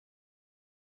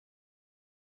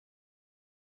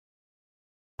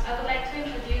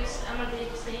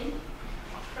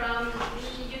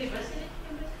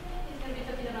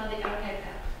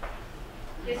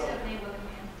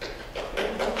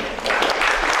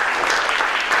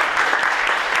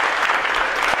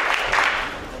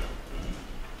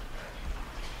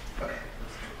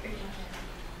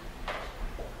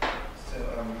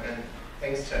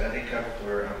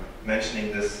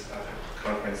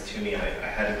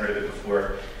heard of it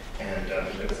before, and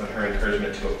it was on her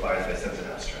encouragement to apply that I sent an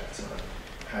abstract, so I'm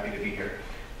happy to be here.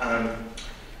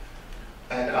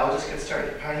 And I'll just get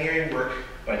started. Pioneering work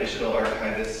by digital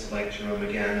archivists like Jerome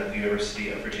McGann of the University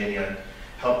of Virginia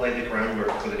helped lay the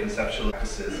groundwork for the conceptual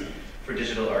practices for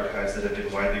digital archives that have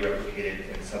been widely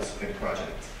replicated in subsequent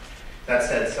projects. That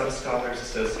said, some scholars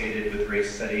associated with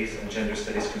race studies and gender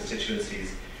studies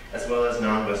constituencies, as well as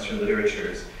non-Western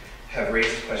literatures, have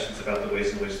raised questions about the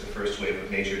ways in which the first wave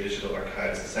of major digital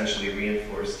archives essentially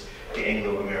reinforced the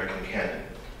Anglo-American canon.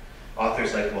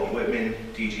 Authors like Walt Whitman,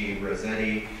 D.G.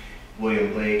 Rossetti,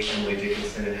 William Blake, Emily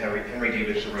Dickinson, and Henry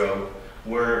David Thoreau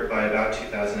were, by about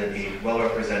 2008, well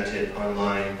represented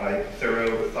online by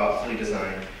thorough, thoughtfully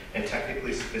designed, and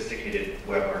technically sophisticated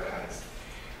web archives.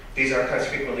 These archives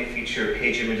frequently feature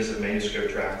page images of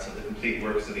manuscript drafts of the complete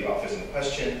works of the authors in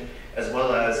question, as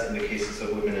well as, in the cases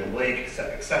of Whitman and Blake,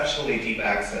 exceptionally deep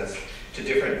access to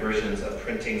different versions of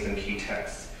printings and key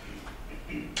texts.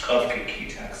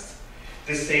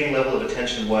 This same level of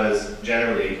attention was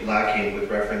generally lacking with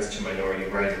reference to minority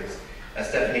writers. As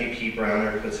Stephanie P.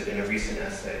 Browner puts it in a recent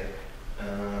essay, and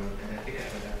I think I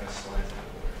have my slides in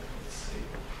order. Let's see.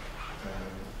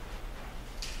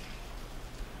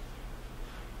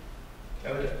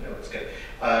 No, it's good.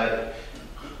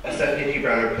 As Stephanie P.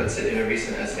 Browner puts it in a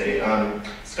recent essay,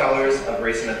 scholars of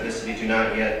race and ethnicity do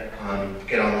not yet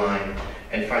get online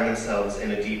and find themselves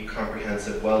in a deep,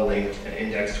 comprehensive, well-linked, and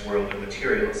indexed world of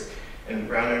materials. And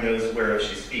Browner knows whereof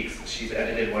she speaks. She's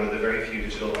edited one of the very few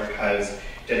digital archives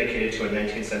dedicated to a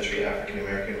 19th century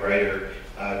African-American writer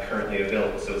currently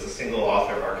available. So it's a single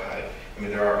author archive. I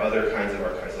mean, there are other kinds of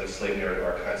archives, like slave narrative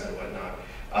archives and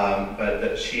whatnot.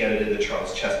 But she edited the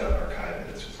Charles Chestnut archive, and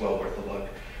it's well worth a look.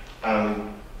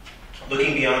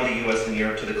 Looking beyond the US and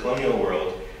Europe to the colonial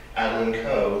world, Adeline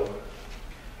Coe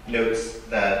notes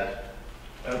that,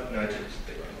 oh, no, I did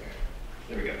something wrong there.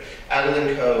 There we go.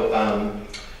 Adeline Coe,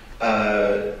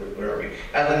 where are we?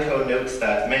 Adeline Coe notes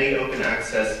that many open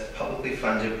access, publicly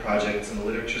funded projects in the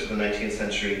literatures of the 19th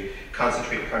century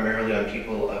concentrate primarily on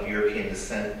people of European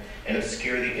descent and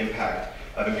obscure the impact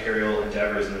of imperial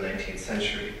endeavors in the 19th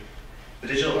century. The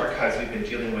digital archives we've been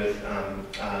dealing with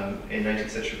in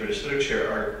 19th century British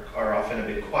literature are often a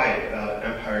bit quiet about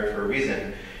empire for a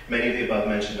reason. Many of the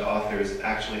above-mentioned authors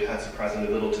actually had surprisingly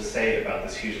little to say about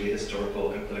this hugely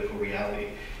historical and political reality,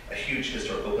 a huge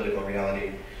historical political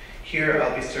reality. Here,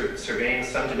 I'll be surveying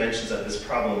some dimensions of this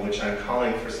problem, which I'm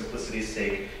calling, for simplicity's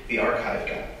sake, the archive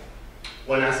gap.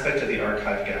 One aspect of the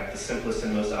archive gap, the simplest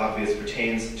and most obvious,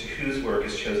 pertains to whose work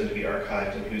is chosen to be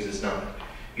archived and whose is not.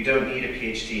 You don't need a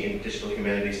PhD in digital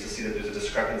humanities to see that there's a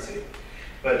discrepancy.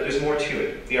 But there's more to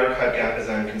it. The archive gap, as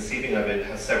I'm conceiving of it,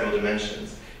 has several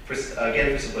dimensions.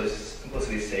 Again, for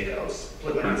simplicity's sake, I'll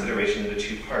split my consideration into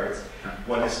two parts,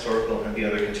 one historical and the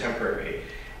other contemporary.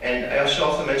 And I should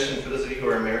also mention, for those of you who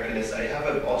are Americanists, I have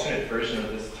an alternate version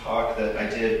of this talk that I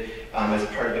did as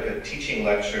part of a teaching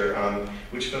lecture,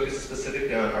 which focuses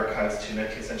specifically on archives to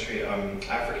 19th century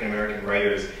African-American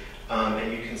writers.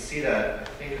 And you can see that,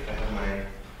 I think if I have my,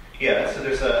 yeah, so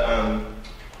there's a,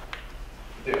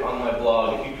 on my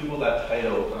blog, if you Google that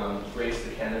title, Race,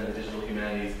 the Canon, and Digital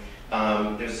Humanities,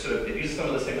 there's sort of, it uses some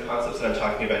of the same concepts that I'm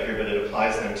talking about here, but it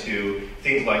applies them to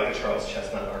things like the Charles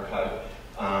Chestnut archive.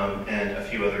 And a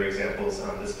few other examples,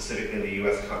 specifically in the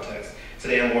US context.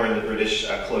 Today I'm more in the British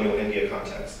colonial India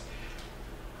context.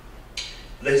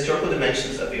 The historical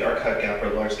dimensions of the archive gap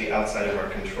are largely outside of our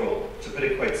control. To put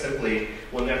it quite simply,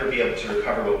 we'll never be able to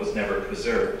recover what was never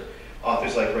preserved.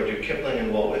 Authors like Rudyard Kipling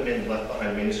and Walt Whitman left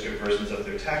behind manuscript versions of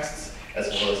their texts, as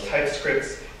well as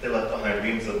typescripts. They left behind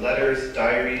reams of letters,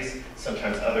 diaries,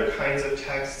 sometimes other kinds of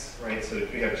texts, right? So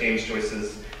we have James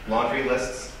Joyce's laundry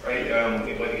lists, right?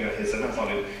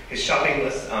 His shopping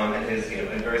lists and his,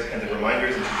 and various kinds of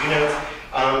reminders and to-do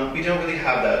notes. We don't really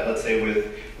have that, let's say,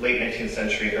 with late 19th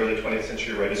century, early 20th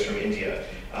century writers from India.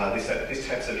 These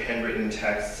types of handwritten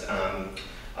texts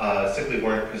simply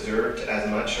weren't preserved as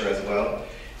much or as well.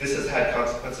 This has had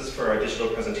consequences for our digital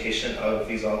presentation of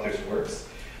these authors' works.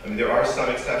 I mean, there are some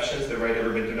exceptions. The writer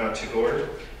Rabindranath Tagore,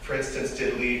 for instance,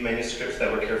 did leave manuscripts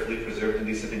that were carefully preserved, and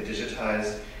these have been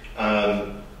digitized.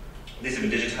 These have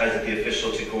been digitized at the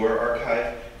official Tagore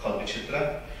archive called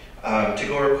Vichitra.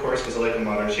 Tagore, of course, was like a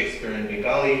modern Shakespeare in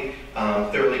Bengali,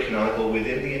 thoroughly canonical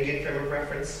within the Indian frame of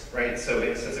reference, right? So in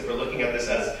a sense, if we're looking at this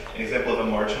as an example of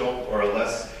a marginal or a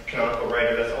less canonical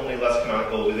writer that's only less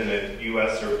canonical within a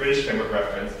US or British frame of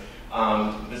reference,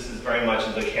 this is very much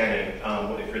in the canon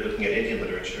if you're looking at Indian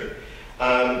literature.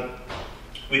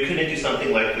 We couldn't do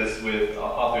something like this with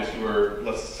authors who were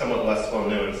somewhat less well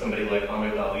known, somebody like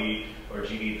Ahmed Ali or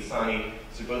G.B. Dasani.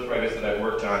 So both writers that I've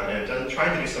worked on and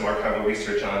trying to do some archival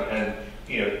research on, and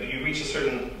you reach a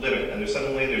certain limit, and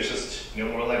suddenly there's just no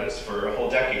more letters for a whole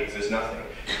decade. There's nothing,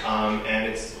 and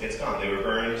it's gone. They were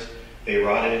burned, they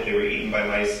rotted, they were eaten by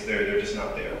mice. They're just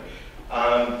not there.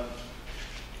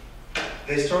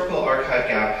 The historical archive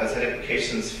gap has had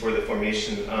implications for the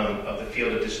formation of the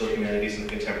field of digital humanities in the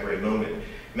contemporary moment.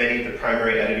 Many of the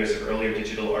primary editors of earlier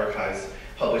digital archives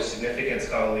published significant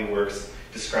scholarly works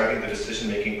describing the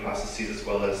decision-making processes as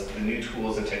well as the new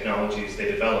tools and technologies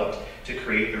they developed to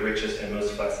create the richest and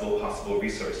most flexible possible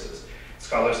resources.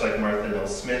 Scholars like Martha Nell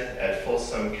Smith, Ed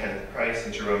Folsom, Kenneth Price,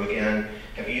 and Jerome McGann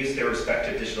have used their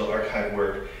respective digital archive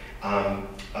work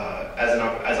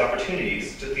as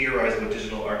opportunities to theorize what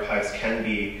digital archives can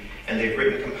be, and they've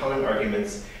written compelling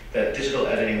arguments that digital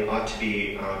editing ought to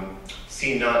be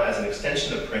seen not as an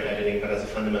extension of print editing, but as a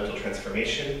fundamental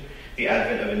transformation, the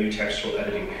advent of a new textual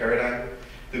editing paradigm.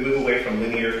 The move away from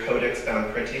linear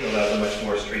codex-bound printing allows a much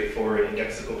more straightforward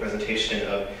indexical presentation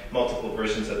of multiple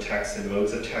versions of text and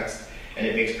modes of text, and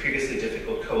it makes previously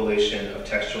difficult collation of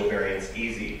textual variants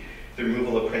easy. The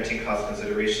removal of printing cost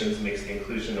considerations makes the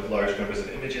inclusion of large numbers of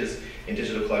images in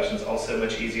digital collections also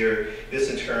much easier. This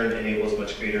in turn enables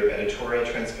much greater editorial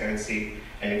transparency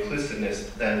and inclusiveness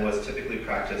than was typically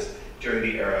practiced during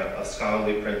the era of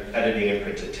scholarly print editing and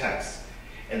printed text.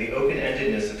 And the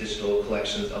open-endedness of digital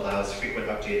collections allows frequent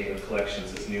updating of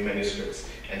collections as new manuscripts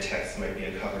and texts might be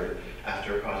uncovered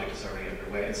after a project is already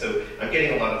underway. And so I'm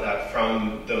getting a lot of that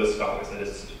from those scholars, that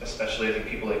is, especially I think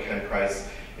people like Ken Price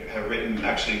have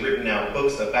actually written out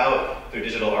books about their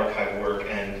digital archive work,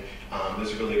 and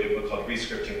there's a really good book called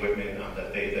Rescripting Whitman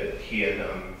that he and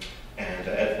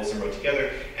Ed Folsom wrote together.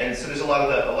 And so there's a lot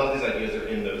of these ideas are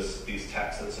in these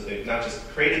texts, and so they've not just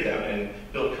created them and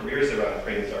built careers around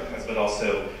creating these archives, but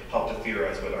also helped to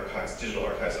theorize what digital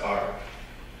archives are.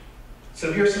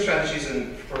 So here are some strategies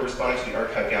for responding to the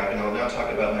archive gap, and I'll now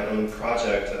talk about my own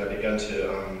project that I've begun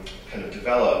to kind of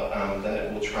develop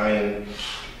that will try and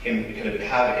kind of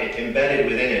have it embedded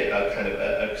within it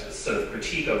a sort of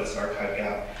critique of this archive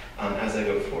gap as I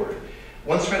go forward.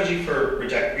 One strategy for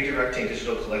redirecting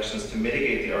digital collections to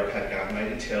mitigate the archive gap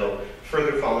might entail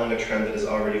further following a trend that is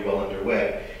already well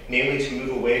underway, namely to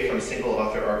move away from single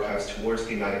author archives towards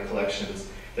thematic collections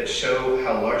that show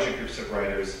how larger groups of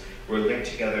writers were linked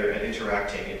together and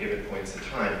interacting at given points in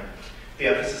time. The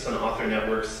emphasis on author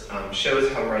networks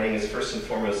shows how writing is first and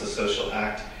foremost a social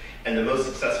act, and the most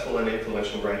successful and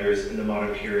influential writers in the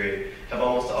modern period have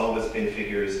almost always been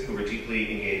figures who were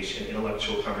deeply engaged in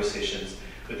intellectual conversations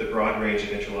with a broad range of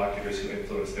interlocutors who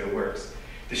influenced their works.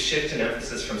 The shift in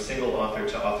emphasis from single author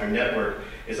to author network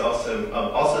is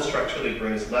also structurally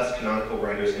brings less canonical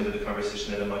writers into the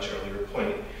conversation at a much earlier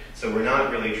point. So we're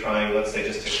not really trying, let's say,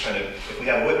 just to kind of, if we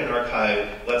have a Whitman archive,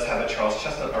 let's have a Charles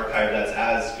Chestnut archive that's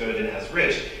as good and as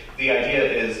rich. The idea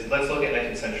is, let's look at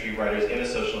 19th century writers in a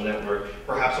social network,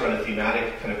 perhaps around a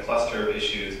thematic kind of cluster of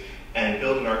issues, and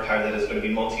build an archive that is going to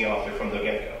be multi-author from the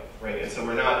get-go, right? And so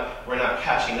we're not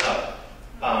catching up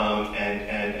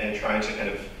and trying to kind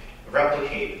of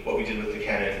replicate what we did with the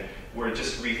Canon. We're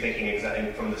just rethinking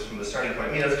exactly from the starting point.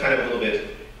 I mean, that's kind of a little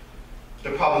bit. The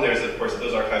problem there is, of course, that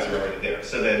those archives are already there.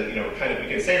 So then, we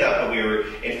can say that, but we were,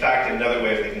 in fact, another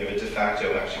way of thinking of it, de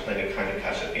facto, actually playing a kind of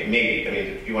catch-up game. Maybe, I mean,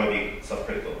 if you want to be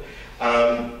self-critical.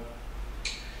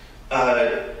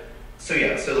 So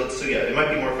it might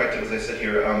be more effective, as I said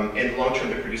here, in the long term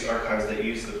to produce archives that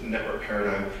use the network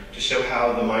paradigm to show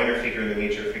how the minor figure and the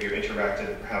major figure interacted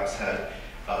and perhaps had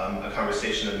a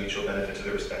conversation of mutual benefit to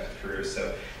their respective careers.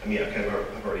 So, I mean,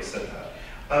 I've already said that.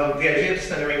 The idea of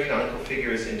centering canonical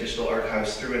figures in digital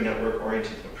archives through a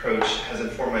network-oriented approach has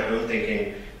informed my own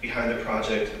thinking behind the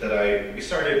project that we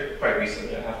started quite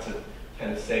recently. I have to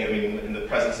kind of say, I mean, in the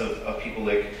presence of people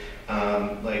like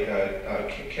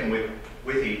Kim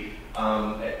Withy,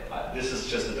 this is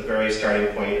just at the very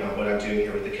starting point of what I'm doing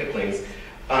here with the Kiplings.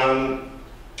 I'm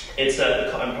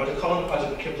calling the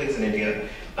project the Kiplings in India.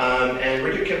 And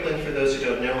Rudyard Kipling, for those who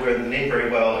don't know the name very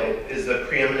well, is the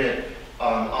preeminent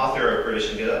author of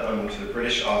British India, the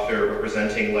British author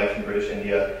representing life in British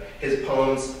India. His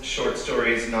poems, short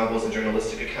stories, novels, and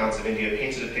journalistic accounts of India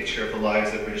painted a picture of the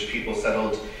lives of British people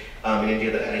settled in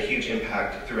India that had a huge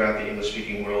impact throughout the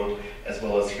English-speaking world, as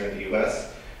well as here in the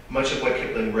US. Much of what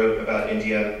Kipling wrote about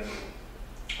India,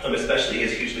 especially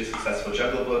his hugely successful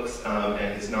Jungle books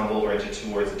and his novel oriented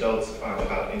towards adults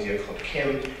about India called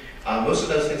Kim, most of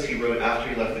those things he wrote after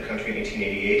he left the country in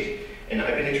 1888. And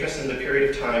I've been interested in the period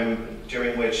of time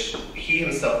during which he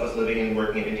himself was living and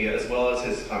working in India, as well as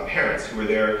his parents, who were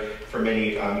there for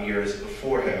many years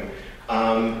before him.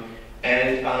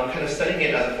 And kind of studying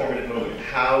it as a formative moment.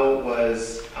 How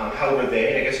was how were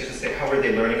they, I guess you should say, how were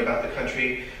they learning about the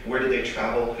country? Where did they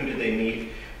travel? Who did they meet?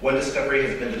 One discovery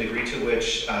has been the degree to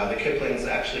which the Kiplings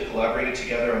actually collaborated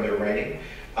together on their writing.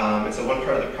 And so one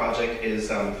part of the project is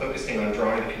focusing on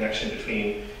drawing the connection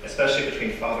between, especially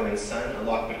between father and son,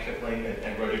 Lockwood Kipling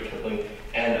and Rudyard Kipling,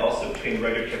 and also between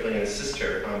Rudyard Kipling and his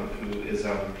sister, who is,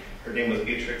 her name was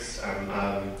Beatrix.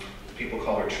 People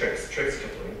call her Trix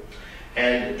Kipling.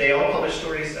 And they all published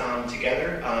stories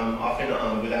together,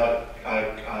 often without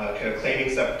kind of claiming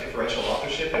some differential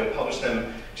authorship. They would publish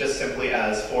them just simply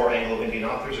as 4 Anglo-Indian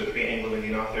authors or 3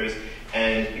 Anglo-Indian authors.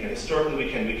 And historically,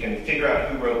 we can figure out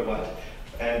who wrote what.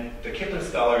 And the Kipling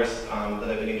scholars that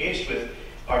I've been engaged with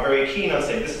are very keen on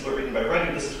saying, this is written by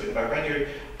Rudyard, this is written by Rudyard.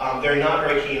 They're not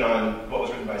very keen on what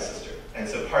was written by his sister. And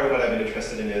so part of what I've been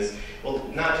interested in is, well,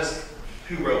 not just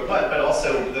who wrote what, but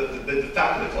also the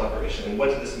fact of the collaboration, and what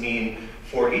did this mean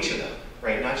for each of them,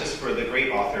 right? Not just for the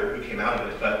great author who came out of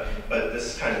it, but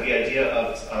this kind of the idea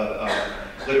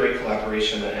of literary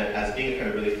collaboration as being a kind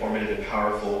of really formative and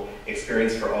powerful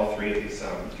experience for all 3 of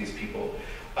these people.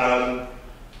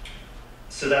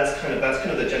 So that's kind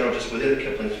of the general just within the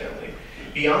Kipling family.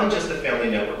 Beyond just the family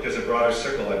network, there's a broader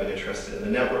circle I've been interested in, the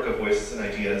network of voices and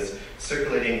ideas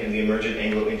circulating in the emergent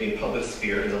Anglo-Indian public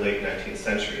sphere in the late 19th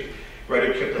century.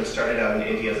 Rudyard Kipling started out in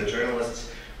India as a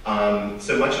journalist,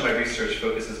 so much of my research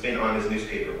focus has been on his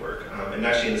newspaper work, and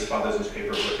actually in his father's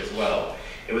newspaper work as well.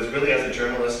 It was really as a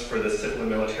journalist for the Civil and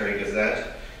Military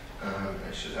Gazette,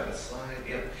 I should have a slide,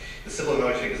 yep. The Civil and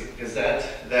Military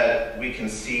Gazette, that we can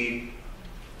see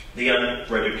the young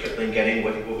Rudyard Kipling getting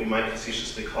what we might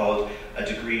facetiously call a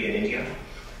degree in India.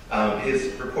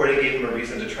 His reporting gave him a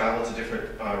reason to travel to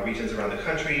different regions around the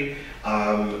country.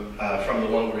 From the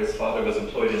one where his father was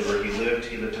employed and where he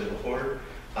lived in Lahore,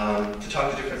 to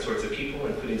talk to different sorts of people,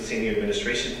 including senior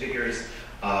administration figures,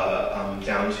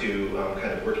 down to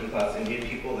kind of working class Indian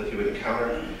people that he would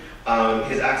encounter.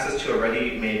 His access to a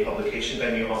ready-made publication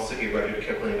venue also gave Rudyard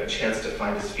Kipling a chance to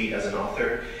find his feet as an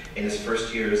author. In his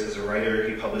first years as a writer,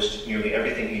 he published nearly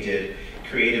everything he did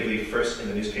creatively, first in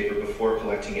the newspaper before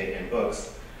collecting it in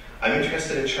books. I'm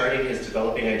interested in charting his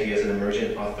developing ideas and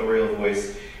emergent authorial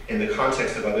voice in the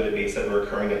context of other debates that were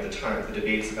occurring at the time, the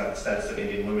debates about the status of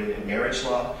Indian women in marriage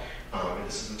law.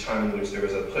 This is the time in which there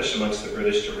was a push amongst the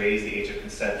British to raise the age of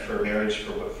consent for marriage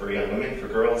for young women, for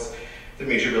girls. The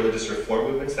major religious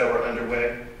reform movements that were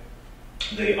underway,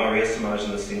 the Arya Samaj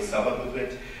and the Singh Sabha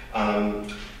movement,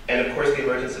 and of course the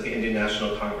emergence of the Indian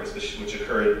National Congress, which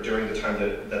occurred during the time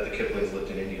that the Kiplings lived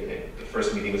in India. The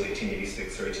first meeting was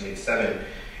 1886 or 1887.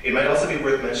 It might also be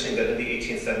worth mentioning that in the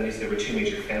 1870s there were 2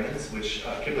 major famines, which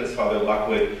Kipling's father,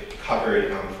 Lockwood,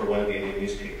 covered for one of the Indian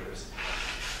newspapers.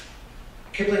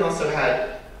 Kipling also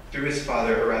had, through his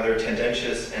father, a rather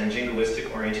tendentious and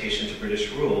jingoistic orientation to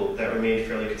British rule that remained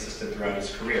fairly consistent throughout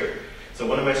his career. So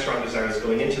one of my strong desires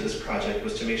going into this project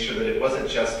was to make sure that it wasn't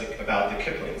just about the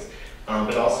Kiplings,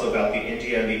 but also about the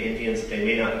India and the Indians that they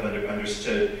may not have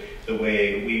understood the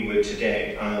way we would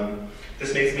today.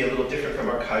 This makes me a little different from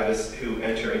archivists who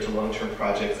enter into long-term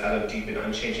projects out of deep and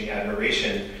unchanging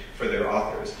admiration for their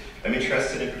authors. I'm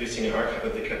interested in producing an archive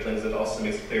of the Kiplings that also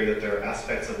makes clear that there are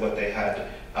aspects of what they had,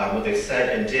 what they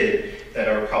said and did that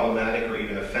are problematic or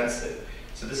even offensive.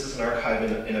 So this is an archive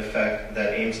in effect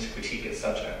that aims to critique its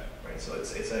subject, right? So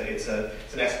it's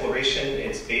an exploration.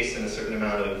 It's based in a certain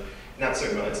amount of,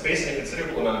 it's based in a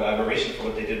considerable amount of admiration for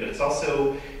what they did, but it's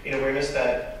also an awareness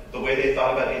that the way they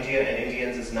thought about India and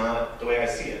Indians is not the way I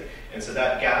see it. And so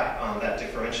that gap, that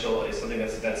differential, is something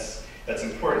that's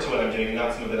important to what I'm doing,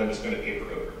 not something that I'm just going to paper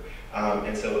over.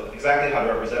 And so exactly how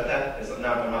to represent that is I'm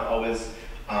not always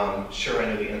sure I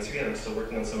know the answer yet. I'm still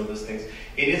working on some of those things.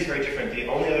 It is very different. The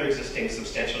only other existing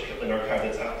substantial Kipling archive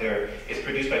that's out there is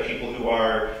produced by people who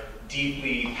are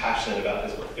deeply passionate about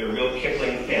his work. They're real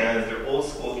Kipling fans. They're old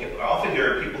school Kipling. Often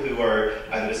there are people who are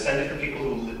either descended from people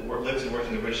who lived and worked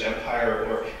in the British Empire,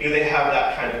 or they have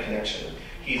that kind of connection.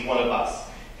 He's one of us,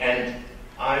 and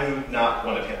I'm not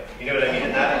one of him. You know what I mean?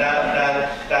 And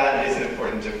that is an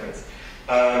important difference.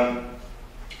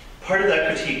 Part of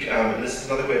that critique, and this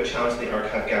is another way of challenging the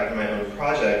archive gap in my own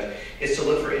project, is to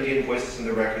look for Indian voices in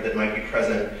the record that might be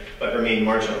present but remain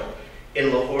marginal.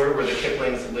 In Lahore, where the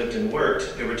Kiplings lived and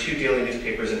worked, there were 2 daily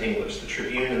newspapers in English, the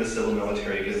Tribune and the Civil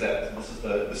Military Gazette.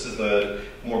 This is the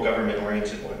more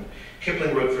government-oriented one.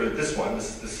 Kipling wrote for this one,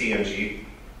 this is the CMG,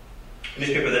 a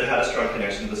newspaper that had a strong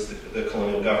connection with the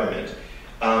colonial government.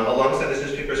 Alongside these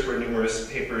newspapers were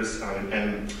numerous papers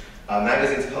and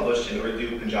magazines published in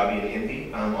Urdu, Punjabi, and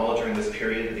Hindi, all during this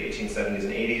period of the 1870s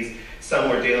and 80s. Some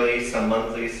were daily, some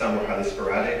monthly, some were highly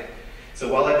sporadic.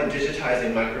 So while I've been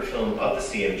digitizing microfilm of the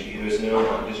CMG, there's no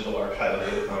digital archive of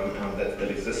it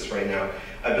that exists right now.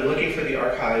 I've been looking for the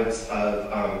archives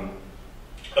of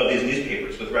these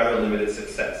newspapers with rather limited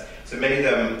success. So many of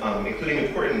them, including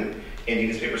important indie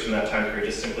newspapers from that time period,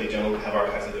 just simply don't have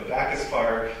archives that go back as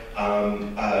far.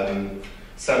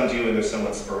 Some do, and they're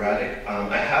somewhat sporadic.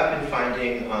 I have been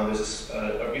finding, there's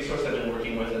a resource I've been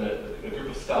working with, and a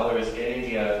group of scholars in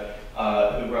India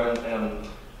who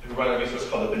run a resource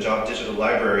called the Punjab Digital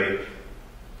Library,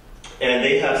 and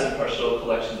they have some partial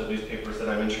collections of newspapers that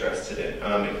I'm interested in,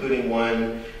 including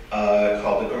one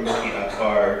called the Gurmukhi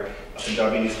Akhbar, a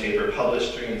Punjabi newspaper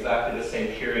published during exactly the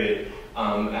same period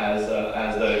as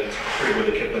the period where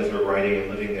the Kiplings were writing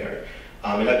and living there.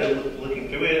 And I've been looking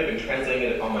through it, I've been translating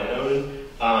it on my own,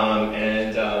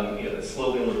 it's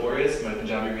slowly and laborious. My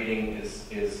Punjabi reading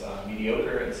is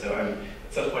mediocre, and so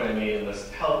at some point I may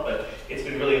enlist help, but it's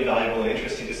been really invaluable and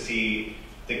interesting to see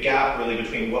the gap really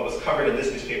between what was covered in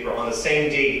this newspaper on the same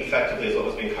date effectively as what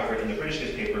was being covered in the British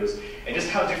newspapers, and just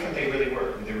how different they really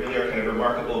were. They really are kind of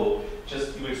remarkable.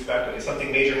 Just you would expect, okay,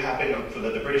 something major happened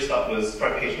that the British thought was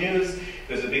front page news.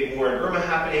 There's a big war in Burma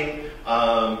happening.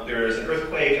 There's an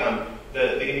earthquake.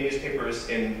 The Indian newspapers,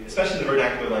 especially the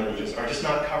vernacular languages, are just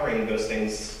not covering those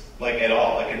things at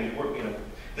all.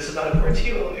 This is not important to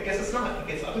you. I guess it's not. I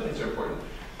guess other things are important.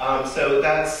 So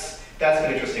that's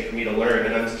been interesting for me to learn,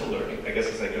 and I'm still learning, I guess,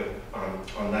 as I go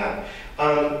on that.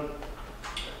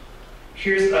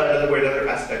 Here's where another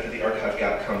aspect of the archive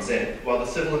gap comes in. While the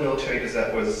Civil and Military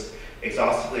Gazette was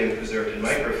exhaustively and preserved and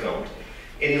microfilmed,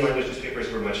 Indian language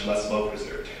newspapers were much less well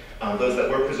preserved. Those that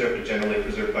were preserved are generally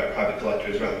preserved by private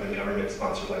collectors rather than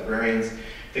government-sponsored librarians.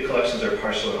 The collections are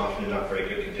partial and often in not very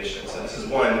good condition. So this is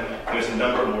one. There's a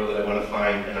number more that I want to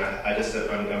find, and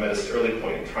I'm at an early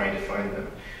point in trying to find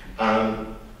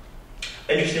them.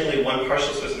 Interestingly, one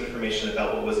partial source of information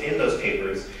about what was in those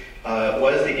papers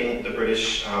was the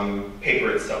British paper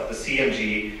itself. The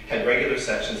CMG had regular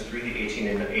sections through the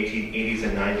 1880s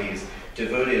and 90s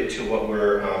devoted to what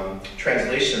were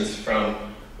translations from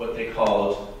what they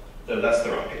called, that's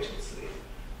the wrong page, let's see.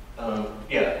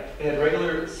 They had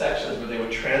regular sections where they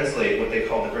would translate what they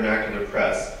called the vernacular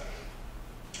press.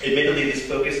 Admittedly, these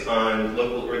focused on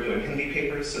local Urdu and Hindi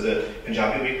papers, so the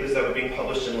Punjabi weeklies that were being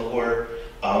published in Lahore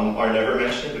are never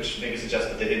mentioned, which maybe suggests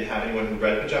that they didn't have anyone who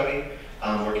read Punjabi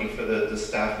working for the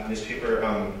staff of the newspaper.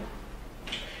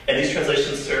 And these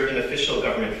translations served an official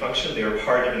government function. They were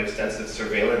part of an extensive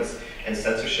surveillance and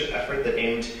censorship effort that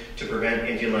aimed to prevent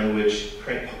Indian language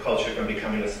print culture from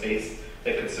becoming a space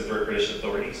that could subvert British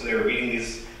authority. So they were reading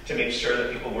these to make sure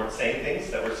that people weren't saying things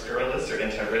that were scurrilous or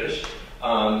anti-British.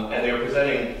 And they were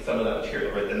presenting some of that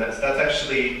material, right? And that's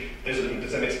actually, there's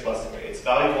a mixed blessing, right? It's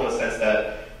valuable in the sense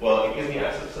that, well, it gives me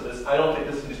access to this. I don't think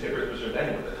this newspaper is preserved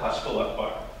anywhere, the Kashful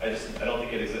Akhbar. I don't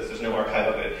think it exists. There's no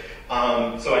archive of it.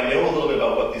 So I know a little bit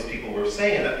about what these people were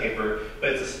saying in that paper, but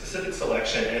it's a specific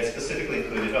selection, and it's specifically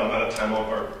included. I'm out of time,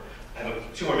 I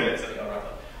have 2 more minutes. Okay, I'll wrap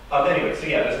up. Anyway, so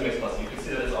yeah, there's a mixed blessing. You can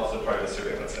see that it's also part of the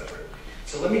surveillance effort.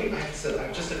 So I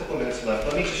have just a couple minutes left.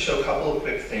 Let me just show a couple of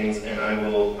quick things, and I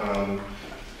will, I'll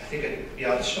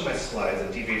just show my slides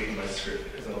and deviate from my script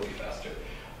because that'll be faster.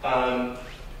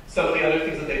 Some of the other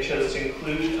things that they chose to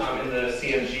include in the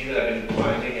CMG that I've been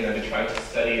finding and I've been trying to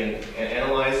study and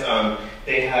analyze,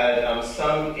 they had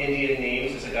some Indian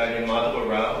names. There's a guy named Madhava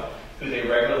Rao who they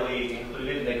regularly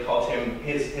included, and they called him,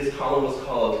 his column was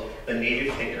called The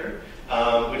Native Thinker,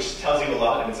 which tells you a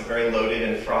lot, and it's a very loaded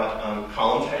and fraught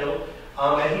column title.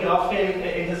 And he often,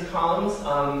 in his columns,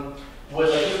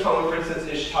 his column, for instance,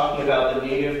 is talking about the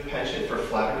native penchant for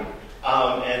flattery.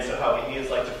 And so how Indians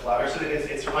like to flatter. So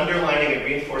it's underlining and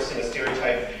reinforcing a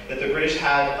stereotype that the British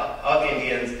had of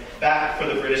Indians back for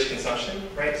the British consumption,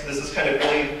 right? So this is kind of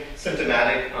really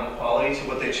symptomatic quality to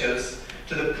what they chose,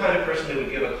 to the kind of person they would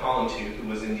give a column to who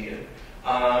was Indian.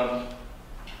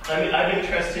 I'm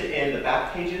interested in the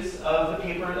back pages of the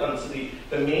paper. So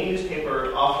the main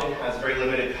newspaper often has very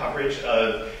limited coverage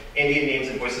of Indian names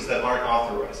and voices that aren't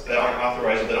authorized, or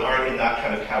that aren't in that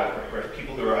kind of category, right?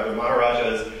 People who are either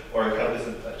Maharajas or incredibly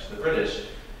sympathetic to the British.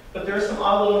 But there are some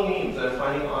odd little names that I'm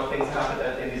finding on things that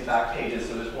happen in these back pages.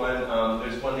 So there's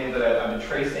one name that I've been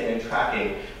tracing and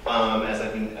tracking as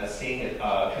I've been seeing it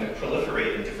kind of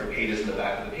proliferate in different pages in the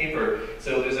back of the paper.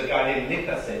 So there's a guy named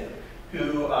Nikka Singh,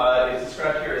 who is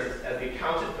described here as the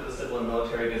accountant for the Civil and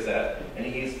Military Gazette, and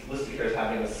he's listed here as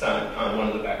having a son on one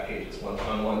of the back pages, on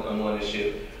one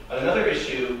issue. On another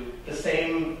issue, the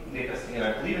same Nikka Singh, and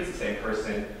I believe it's the same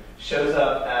person, shows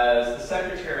up as the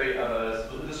secretary of a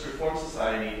Buddhist Reform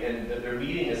Society, and their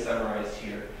meeting is summarized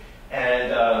here. And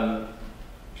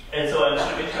so I'm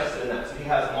sort of interested in that. So he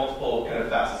has multiple kind of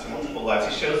facets or multiple lives.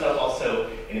 He shows up also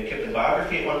in a Kipling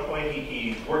biography at one point.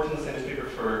 He worked in the same newspaper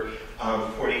for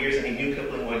 40 years, and he knew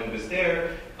Kipling when he was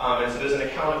there. And so there's an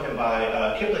account of him by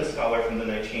a Kipling scholar from the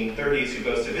 1930s who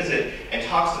goes to visit and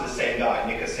talks to the same guy,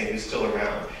 Nika Singh, who's still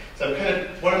around. So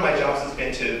I'm one of my jobs has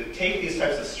been to take these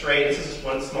types of stray, this is just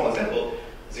one small example,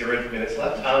 0 minutes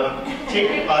left,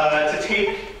 to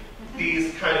take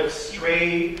these kind of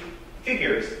stray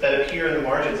figures that appear in the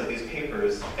margins of these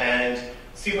papers and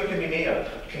see what can be made of,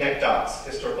 connect dots,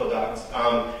 historical dots,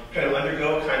 kind of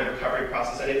undergo a kind of recovery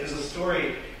process. And if there's a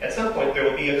story, at some point there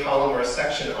will be a column or a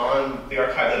section on the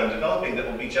archive that I'm developing that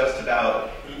will be just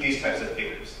about these types of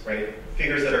figures, right?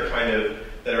 Figures that are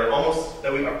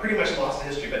that we are pretty much lost to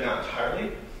history, but not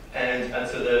entirely. And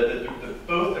so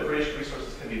both the British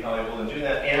resources can be valuable in doing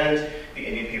that, and the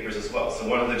Indian papers as well. So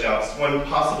one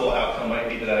possible outcome might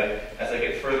be that as I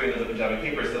get further into the Punjabi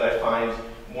papers, that I find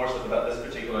more stuff about this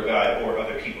particular guy or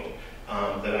other people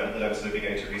that I'm sort of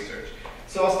beginning to research.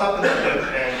 So I'll stop the note,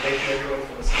 and thank you everyone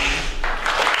for listening.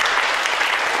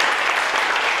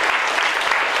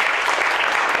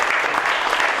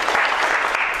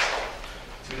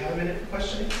 Do we have a minute for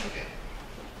questioning? Okay.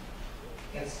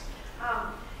 Yes.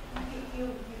 You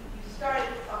started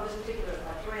on this particular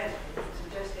thread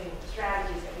suggesting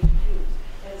strategies that we could use.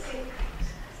 And it seems,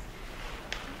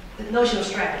 the notion of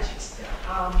strategies.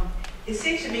 It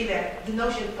seems to me that the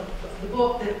notion of the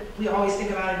book that we always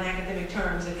think about in academic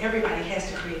terms, that everybody has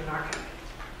to create an archive.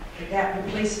 That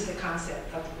replaces the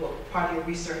concept of the book, part of your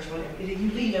research. When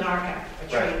you leave an archive, a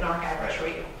trail, an archive, a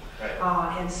trail.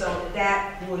 Right. And so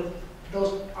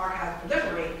those archives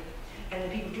proliferate, and then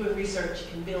people doing research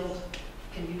can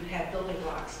have building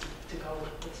blocks to go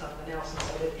with something else. And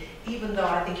so that even though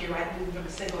I think you're right, moving from a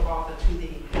single author to the,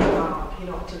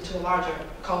 to a larger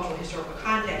cultural historical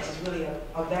context is really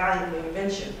a valuable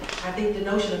intervention. I think the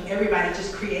notion of everybody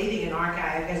just creating an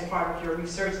archive as part of your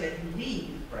research that you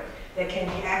leave, that can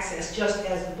be accessed just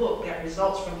as a book that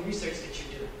results from the research that you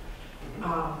do.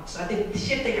 So I think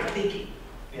shifting our thinking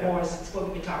more is what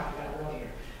we've been talking about earlier.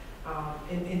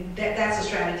 And that's a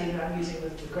strategy that I'm using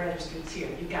with the graduate students here.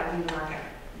 You've got to leave an archive.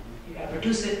 You've got to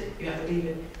produce it, you have to leave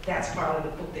it. That's part of the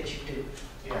book that you do.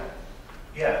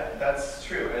 Yeah, that's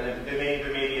true. And there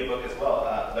may be a book as well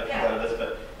that comes out of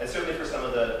this, and certainly for some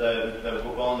of the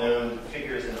well-known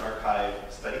figures in archive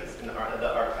studies, in the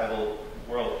archival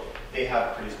world, they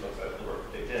have produced books out of the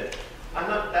work that they did.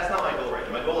 That's not my goal right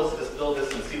now. My goal is to just build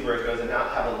this and see where it goes and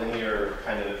not have a linear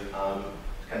kind of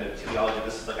teleology.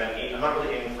 This is like I'm not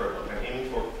really aiming for a book. I'm aiming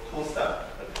for cool stuff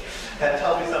that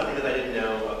tells me something that I didn't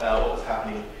know about what was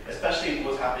happening, especially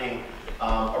what was happening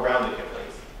around the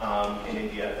Kiplings in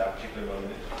India at that particular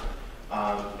moment in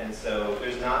time. And so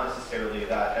there's not necessarily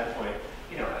that endpoint.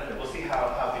 I don't know. We'll see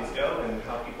how things go and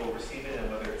how people receive it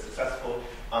and whether it's successful.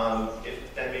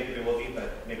 Then maybe there will be,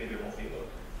 but maybe there won't be a book.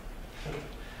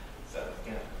 So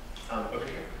over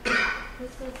here.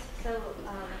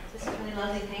 This is really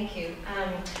lovely, thank you.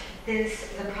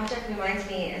 The project reminds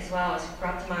me as well, it's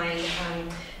brought to mind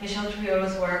Michel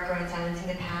Trouillot's work around silencing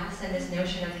the past, and this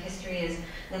notion of history is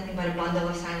nothing but a bundle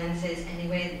of silences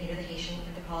anyway, the Haitian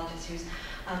anthropologist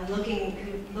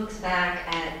who looks back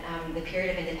at the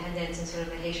period of independence and sort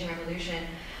of the Haitian Revolution,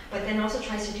 but then also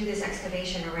tries to do this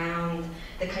excavation around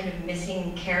the kind of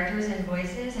missing characters and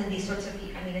voices and these sorts of,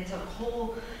 it's a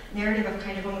whole narrative of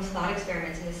kind of almost thought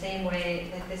experiments in the same way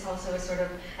that this also is sort of,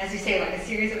 as you say, like a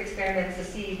series of experiments to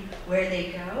see where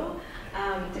they go,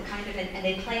 and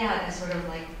they play out as sort of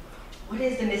like, what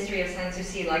is the mystery of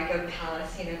Sanssouci, like the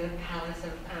palace, the palace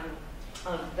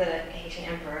of the Haitian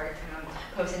emperor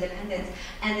post-independence,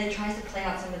 and then tries to play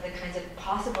out some of the kinds of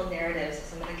possible narratives of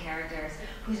some of the characters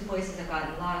whose voices have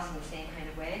gotten lost in the same kind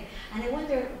of way. And I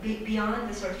wonder, beyond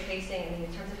the sort of tracing,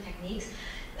 in terms of techniques,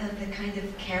 of the kinds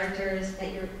of characters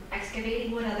that you're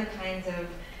excavating, what other kinds of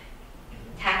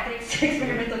tactics,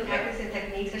 experimental tactics and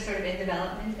techniques are sort of in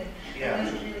development, and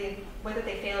those really, whether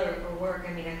they fail or work,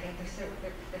 I think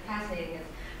they're fascinating as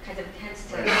kinds of attempts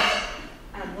to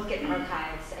look at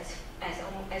archives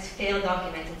as failed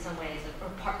documents in some ways,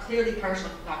 or clearly partial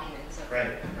documents.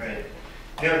 Right.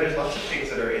 There's lots of things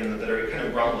that are kind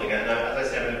of rumbling, and as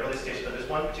I said, I'm in an early stage, but there's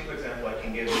one particular example I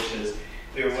can give, which is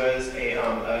there was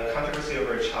a controversy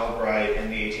over a child bride in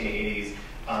the 1880s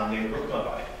named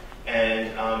Rukmabai,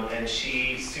 and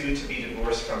she sued to be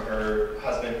divorced from her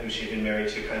husband, who she had been married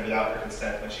to kind of without her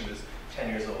consent when she was 10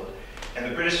 years old. And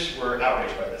the British were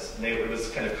outraged by this. And it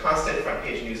was kind of constant front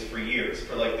page news for years.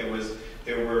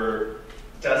 There were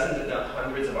dozens, if not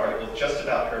hundreds, of articles just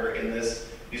about her in this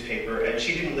newspaper. And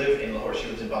she didn't live in Lahore; she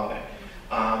lived in Bombay.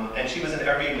 And she was in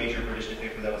every major British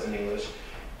newspaper that was in English.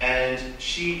 And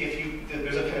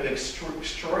there's a kind of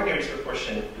extraordinary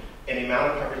disproportion in the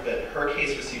amount of coverage that her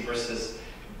case received versus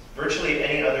virtually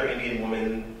any other Indian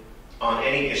woman on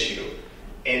any issue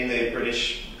in the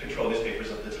British-controlled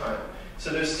newspapers of the time.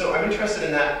 So I'm interested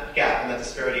in that gap and that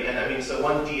disparity. And I mean, so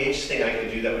one DH thing I could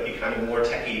do that would be kind of more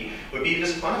techie would be to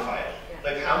just quantify it.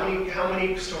 Like how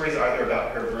many stories are there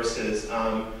about her versus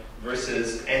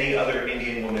any other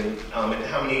Indian woman, and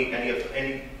how many other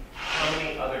Indian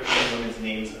women's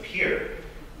names appear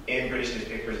in British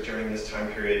newspapers during this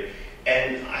time period?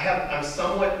 And I'm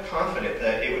somewhat confident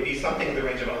that it would be something in the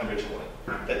range of 100 to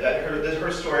 1. That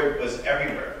her story was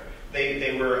everywhere.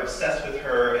 They were obsessed with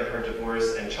her and her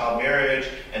divorce and child marriage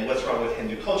and what's wrong with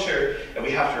Hindu culture, and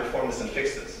we have to reform this and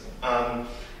fix this.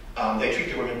 They treat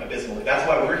their women abysmally. That's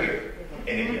why we're here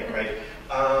in India, right?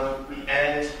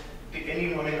 And the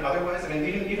Indian women otherwise, I mean,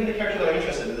 even the character that I'm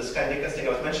interested in, this guy Nicholas thing I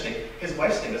was mentioning, his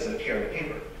wife's name doesn't appear in the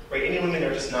paper, right? Indian women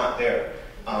are just not there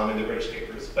in the British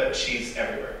papers, but she's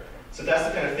everywhere. So that's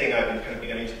the kind of thing I've been kind of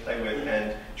beginning to play with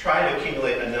and try to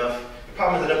accumulate enough. The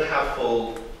problem is I don't have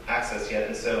full access yet,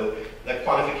 and so the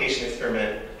quantification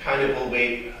experiment kind of will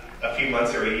wait a few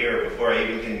months or a year before I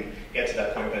even can get to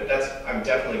that point, but I'm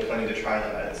definitely planning to try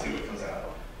that and see what comes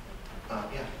out.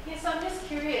 Yeah. Yes, I'm just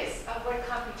curious of what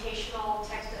computational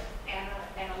text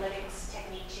analytics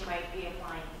techniques you might be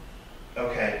applying.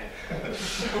 Okay.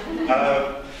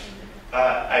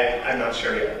 I'm not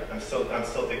sure yet. I'm still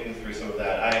thinking through some of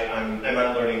that. I'm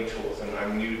on learning tools, and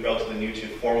I'm relatively new to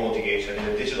formal DH. I've been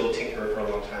a digital tinkerer for a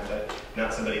long time, but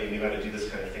not somebody who knew how to do this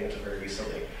kind of thing until very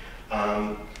recently.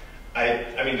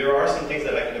 I mean, there are some things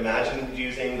that I could imagine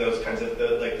using those kinds of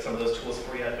like some of those tools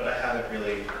for yet, but I don't have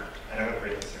really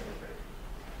concern.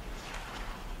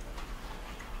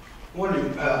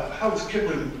 Wondering, how is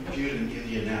Kipling viewed in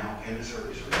India now? And is there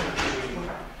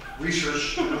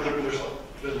research? I know there's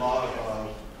been a lot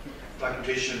of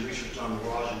documentation and research on the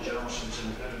Raj in general since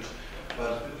independence,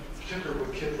 but in particular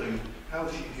with Kipling, how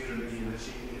is he viewed in India? Is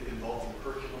he involved in the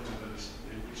curriculum and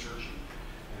research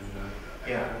in India?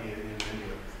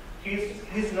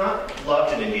 He's not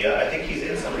loved in India. I think he's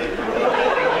in some of the curriculum.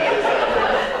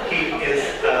 I think he is.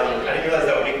 I didn't realize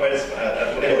that would be quite as.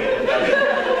 But anyway,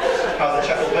 cause a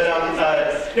chuckle. But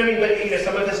no, I mean, but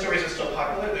some of his stories are still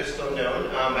popular. They're still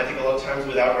known. I think a lot of times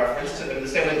without reference to them. The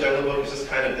same way the Jungle Book is just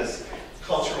kind of this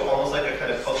cultural, almost like a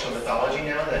kind of cultural mythology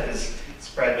now that is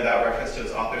spread without reference to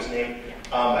its author's name.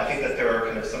 I think that there are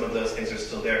kind of some of those things are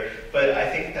still there. But I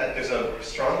think that there's a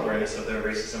strong awareness of the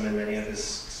racism in many of his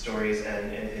stories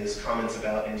and in his comments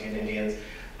about Indians.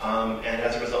 And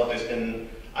as a result, there's been,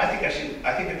 I think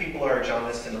that people are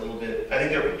jaundiced in a little bit. I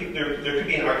think there could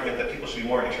be an argument that people should be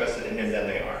more interested in him than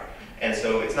they are. And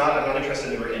so I'm not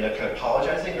interested in a kind of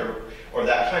apologizing or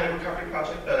that kind of recovery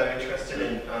project, but I'm interested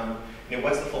in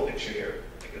what's the full picture here,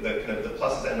 the kind of the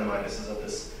pluses and the minuses of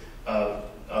this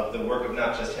of the work of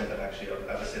not just him, but actually of,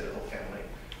 I would say, the whole family.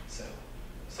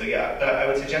 So yeah, but I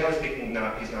would say generally speaking,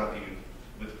 he's not viewed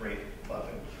with great love.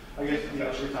 I guess the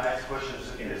reason I asked the question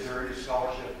is there any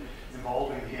scholarship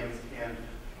involving him and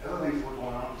other things that were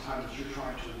going on at the time that you're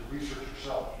trying to research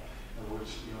yourself? In other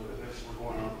words, this were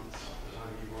going on at the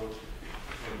time he wrote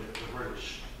for the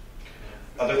British.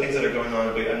 Other things that are going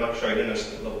on, but I'm not sure I didn't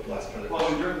understand the last part of the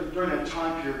question. Well, during that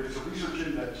time period, there's a research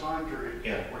in that time period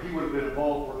where he would have been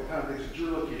involved with the kind of things that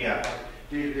you're looking at, like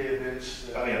day-to-day events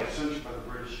censored by the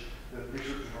British, that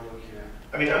researchers are looking at.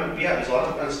 I mean, there's a lot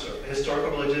of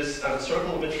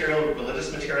historical material,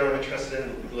 religious material I'm interested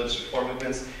in, religious reform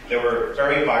movements. They were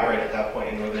very vibrant at that point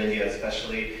in northern India,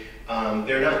 especially.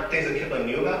 They're not things that Kipling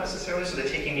knew about necessarily, so they're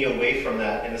taking me away from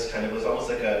that in this kind of, it was almost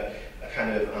like a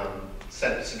kind of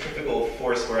centrifugal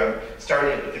force where I'm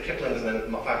starting with the Kiplings and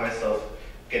then find myself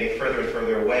getting further and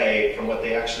further away from what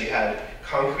they actually had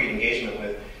concrete engagement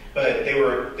with. But they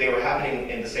were happening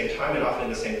in the same time and often in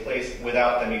the same place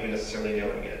without them even necessarily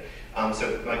knowing it.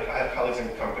 So like I have colleagues in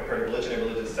comparative religion and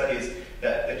religious studies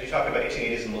that you talk about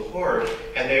 1880s in Lahore,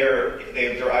 and their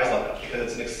eyes light up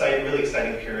because it's an really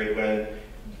exciting period when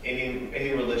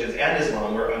Indian religions and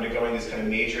Islam were undergoing this kind of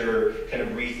major kind of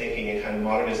rethinking and kind of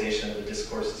modernization of the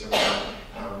discourses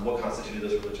around what constituted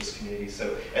those religious communities.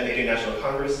 So, and the Indian National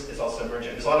Congress is also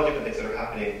emerging. There's a lot of different things that are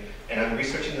happening, and I'm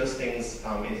researching those things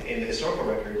in the historical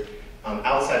record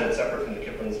outside and separate from the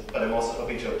Kiplings, but I'm also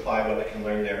hoping to apply what I can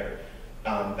learn there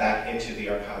back into the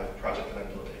archive project that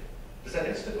I'm building. Does that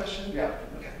answer the question? Yeah.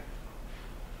 Okay.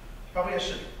 Probably I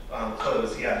should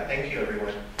close. Yeah, thank you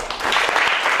everyone.